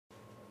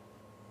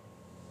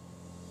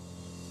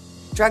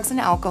Drugs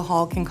and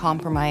alcohol can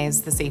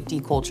compromise the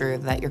safety culture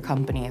that your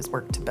company has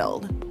worked to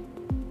build.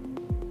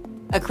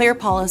 A clear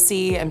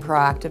policy and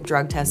proactive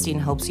drug testing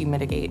helps you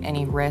mitigate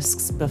any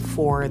risks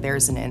before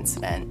there's an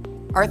incident.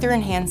 Arthur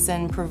and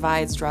Hansen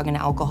provides drug and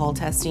alcohol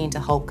testing to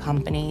help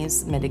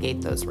companies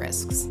mitigate those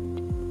risks.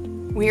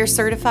 We are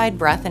certified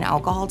breath and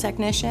alcohol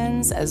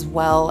technicians, as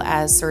well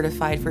as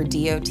certified for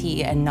DOT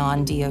and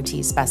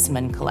non-DOT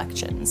specimen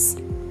collections.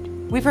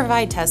 We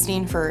provide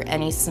testing for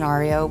any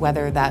scenario,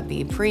 whether that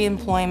be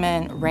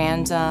pre-employment,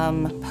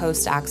 random,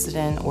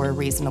 post-accident, or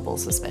reasonable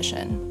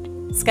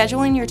suspicion.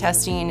 Scheduling your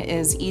testing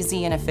is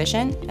easy and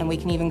efficient, and we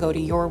can even go to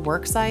your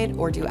work site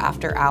or do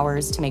after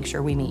hours to make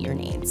sure we meet your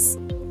needs.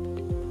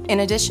 In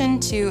addition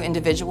to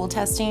individual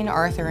testing,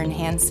 Arthur and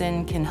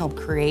Hansen can help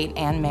create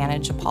and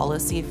manage a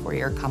policy for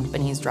your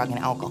company's drug and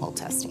alcohol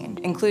testing,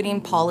 including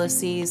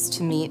policies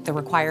to meet the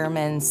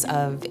requirements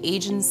of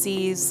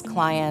agencies,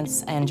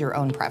 clients, and your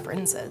own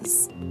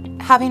preferences.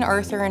 Having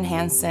Arthur and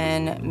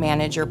Hansen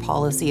manage your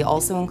policy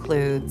also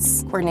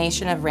includes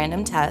coordination of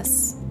random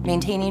tests,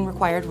 maintaining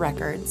required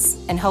records,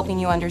 and helping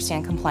you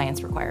understand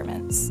compliance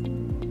requirements.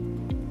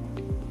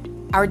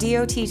 Our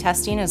DOT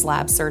testing is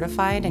lab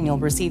certified, and you'll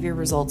receive your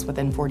results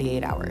within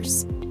 48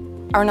 hours.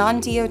 Our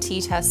non-DOT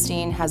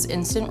testing has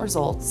instant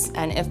results,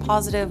 and if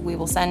positive, we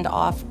will send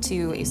off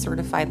to a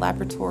certified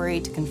laboratory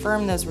to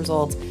confirm those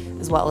results,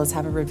 as well as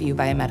have a review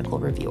by a medical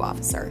review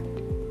officer.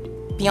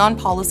 Beyond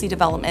policy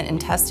development and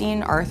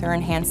testing, Arthur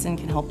and Hansen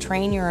can help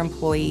train your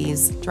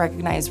employees to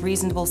recognize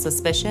reasonable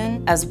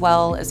suspicion, as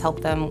well as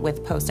help them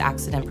with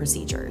post-accident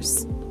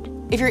procedures.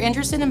 If you're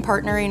interested in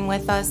partnering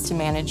with us to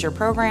manage your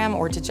program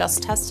or to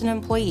just test an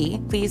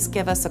employee, please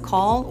give us a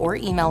call or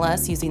email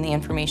us using the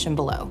information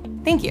below.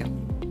 Thank you.